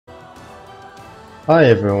Hi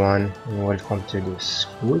everyone and welcome to this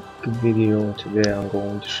quick video. Today I'm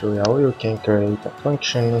going to show you how you can create a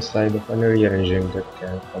function inside of an Unreal Engine that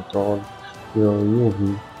can control your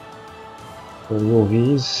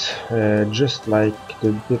UVs just like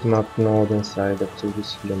the bitmap node inside of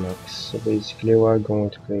 2D Max. So basically we're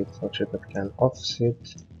going to create a function that can offset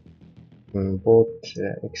both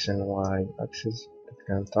X and Y axis, that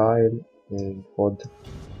can tile in both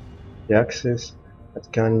the axis,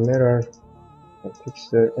 that can mirror the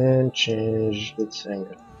texture and change its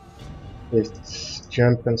angle. Let's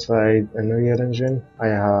jump inside Unreal Engine. I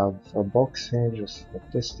have a box here just for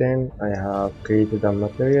testing. I have created a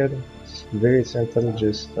material. It's very simple,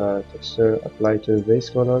 just a texture applied to the base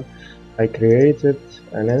color. I created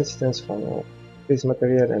an instance from this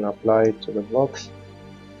material and applied it to the blocks.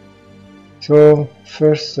 So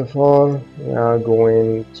first of all, we are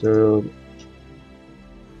going to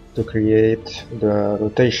create the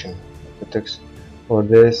rotation of the text. For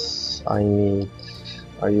this, I need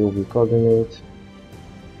a UV coordinate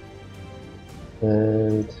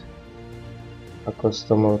and a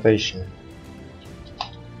custom rotation.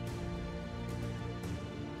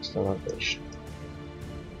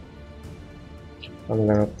 I'm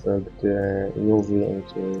gonna plug the UV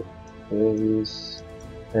into UVs,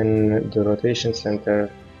 and the rotation center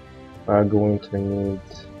are going to need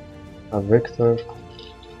a vector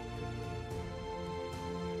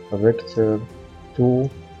 2.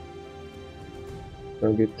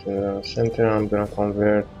 Plug it to the center. I'm gonna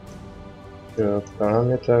convert the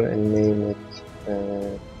parameter and name it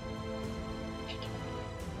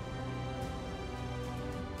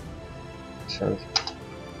center.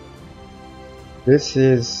 This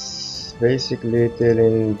is basically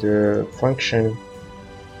telling the function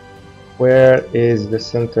where is the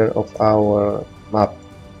center of our map.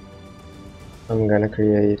 I'm gonna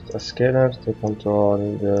create a scalar to control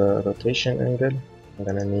the rotation angle. I'm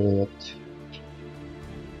gonna name it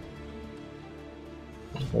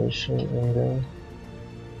rotation angle.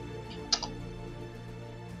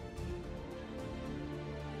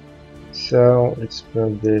 So let's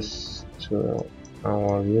plug this to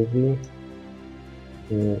our UV.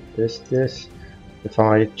 This. If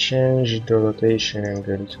I change the rotation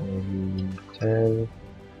angle to maybe 10,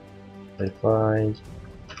 35,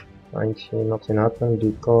 90, nothing happened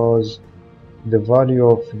because the value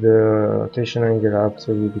of the rotation angle has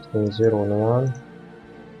to be between 0 and 1,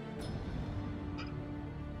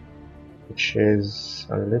 which is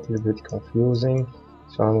a little bit confusing.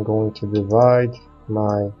 So I'm going to divide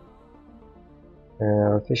my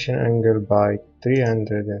rotation angle by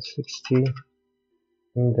 360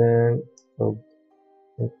 and then plug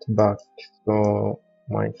it back to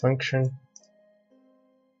my function.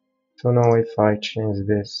 So now if I change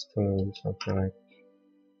this to something like,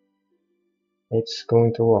 it's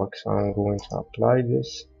going to work. So I'm going to apply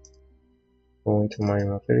this, go into my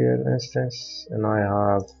material instance, and I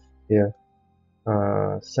have here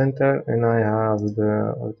center, and I have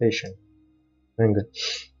the rotation angle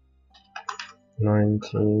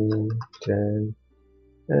 90, 10,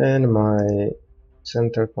 and my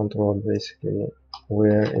center control, basically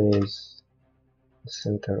where is the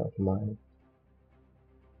center of my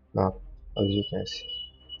map. As you can see,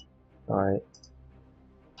 I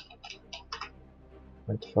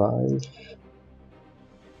 0.5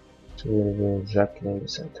 will be exactly in the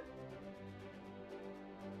center.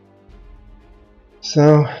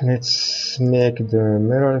 So let's make the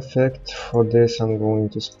mirror effect. For this I'm going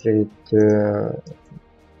to split the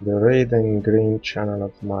red and green channel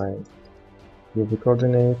of my UV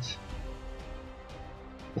coordinate.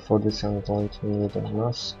 For this I'm going to need a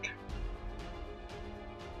mask.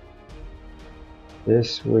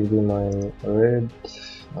 This will be my red.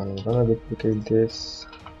 I'm gonna duplicate this.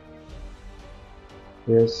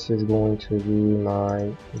 This is going to be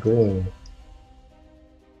my green.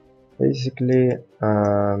 Basically,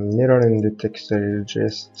 mirroring the texture is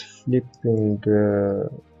just flipping the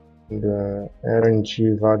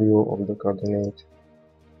RNG value of the coordinate.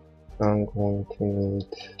 So I'm going to need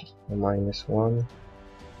a -1.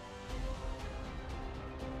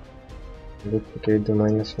 Duplicate the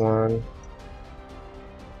 -1.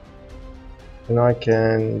 And I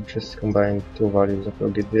can just combine two values and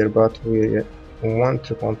plug it there, but we want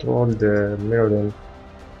to control the mirroring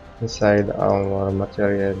inside our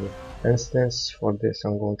material instance. For this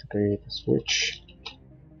I'm going to create a switch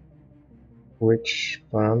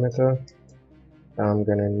parameter. I'm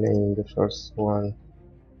gonna name the first one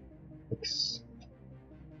X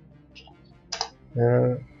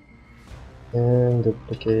and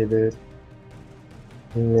duplicate it,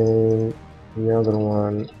 name the other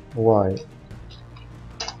one Y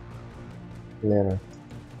mirror.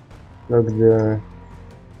 Plug the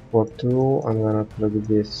For 2 I'm gonna plug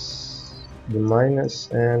this the minus,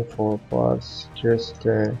 and for parts just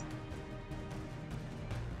the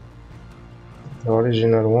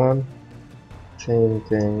original one. Same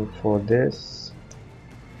thing for this,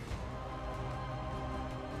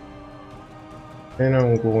 and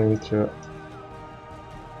I'm going to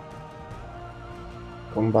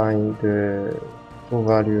combine the two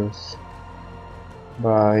values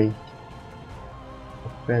by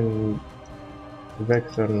open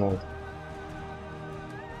vector node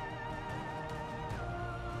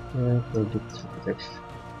and edit text.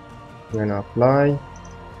 I'm gonna apply,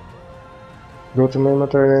 go to my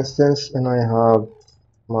material instance, and I have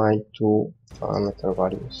my two parameter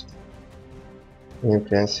values. And you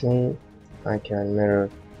can see I can mirror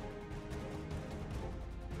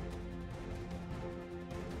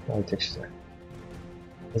my texture.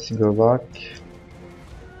 Let's go back.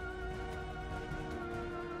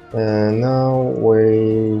 And now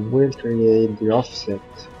we will create the offset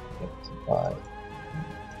by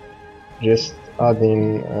just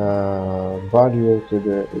adding value to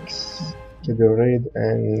the red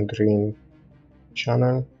and green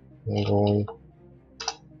channel. I'm going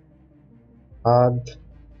add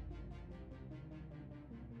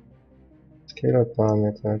scalar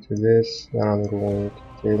parameter to this, then I'm going to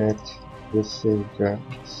tell it this is the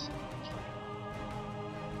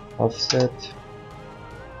offset,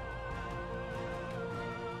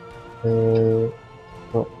 and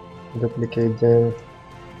so duplicate them,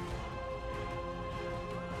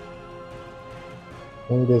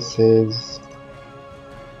 and this is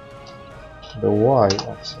the Y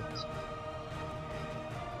offset.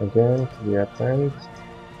 Again to the append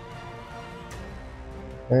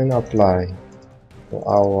and apply to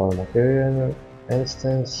our material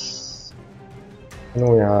instance, and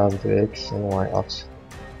we have the X and Y offset.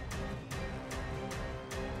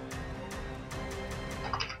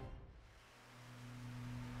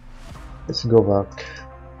 Let's go back.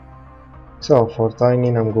 So for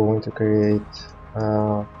tiling I'm going to create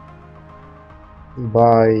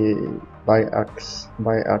bi-ax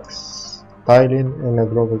tiling and a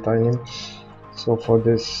global tiling. So for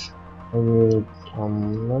this I need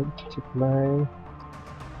multiply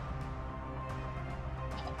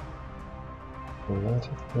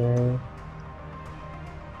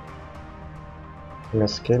in a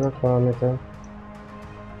scalar parameter.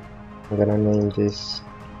 I'm gonna name this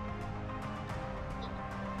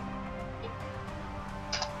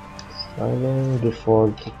tiling,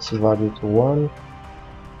 default its value to 1.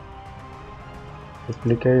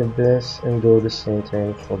 Duplicate this and do the same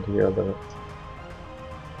thing for the other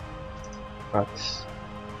axis.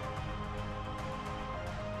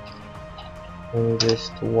 And this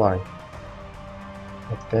to Y.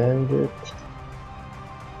 Append it,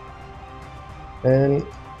 and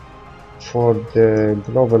for the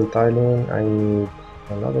global tiling I need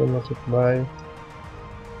another multiply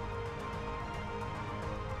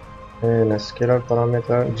and a scalar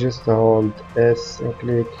parameter. Just hold S and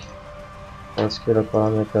click on scalar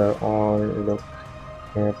parameter, or look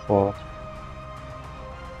for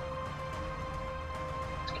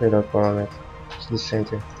scalar parameter. It's the same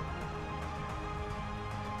thing.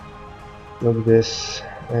 Look this,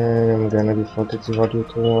 and I'm gonna default its value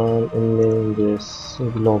to 1 and name this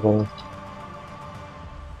global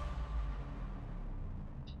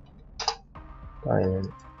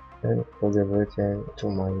tiling, and plug everything to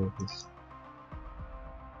my instance.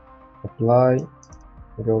 Apply,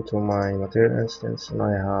 go to my material instance, and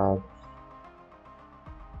I have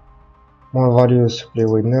more values to play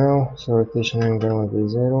with now. So rotation angle will be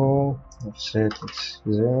 0, offset is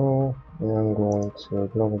 0, and I'm going to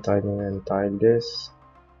global tiling and tile this,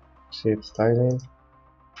 set tiling,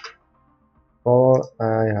 or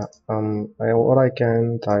I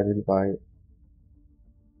can tile it by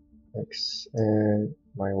X and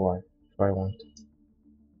by Y if I want.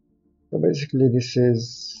 So basically this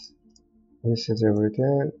is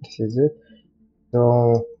everything. This is it. So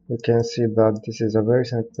you can see that this is a very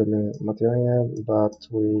simple material, but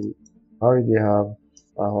we already have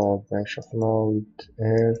a whole bunch of node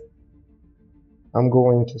here. I'm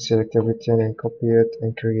going to select everything and copy it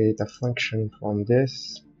and create a function from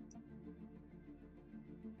this.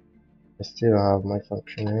 I still have my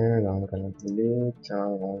function here that I'm gonna delete.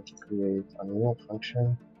 I'm going to create a new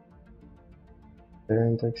function,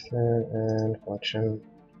 parent texture, and function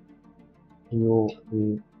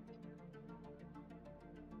UE.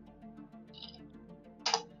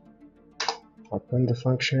 Open the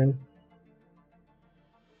function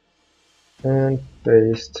and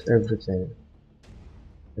paste everything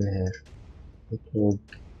in here.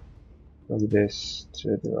 Plug this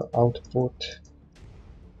to the output,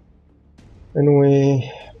 and we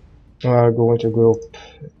We are going to group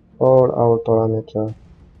all our parameters.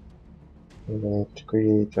 I'm going to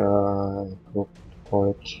create a group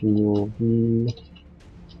called QB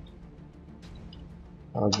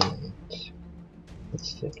argument.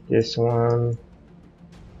 Let's take this one,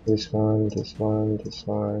 this one, this one, this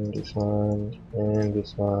one, this one, and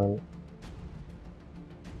this one,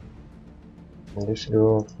 and this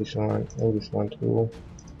group, this one, and this one too.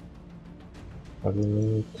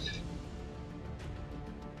 Argument.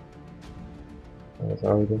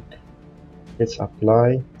 Let's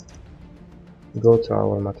apply. Go to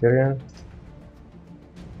our material.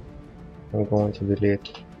 I'm going to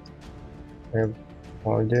delete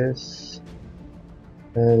all this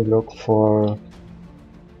and look for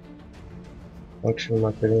function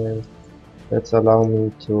material. Let's allow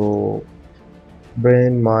me to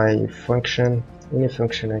bring my function, any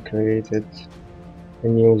function I created,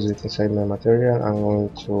 and use it inside my material. I'm going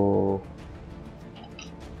to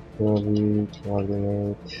UV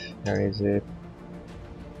coordinate. Here is it.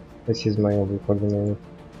 This is my UV coordinate,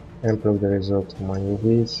 and plug the result to my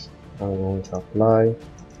UVs. I'm going to apply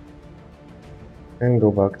and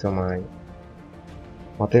go back to my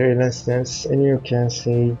material instance, and you can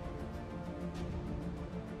see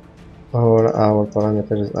our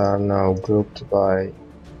parameters are now grouped by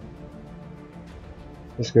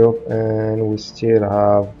this group, and we still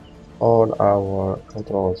have all our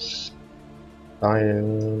controls: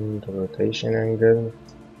 time, the rotation angle,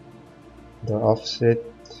 the offset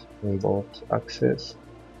in both axes.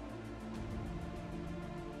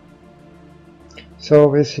 So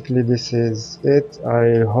basically this is it.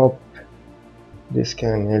 I hope this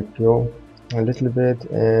can help you a little bit,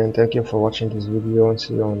 and thank you for watching this video, and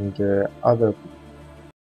see you on the other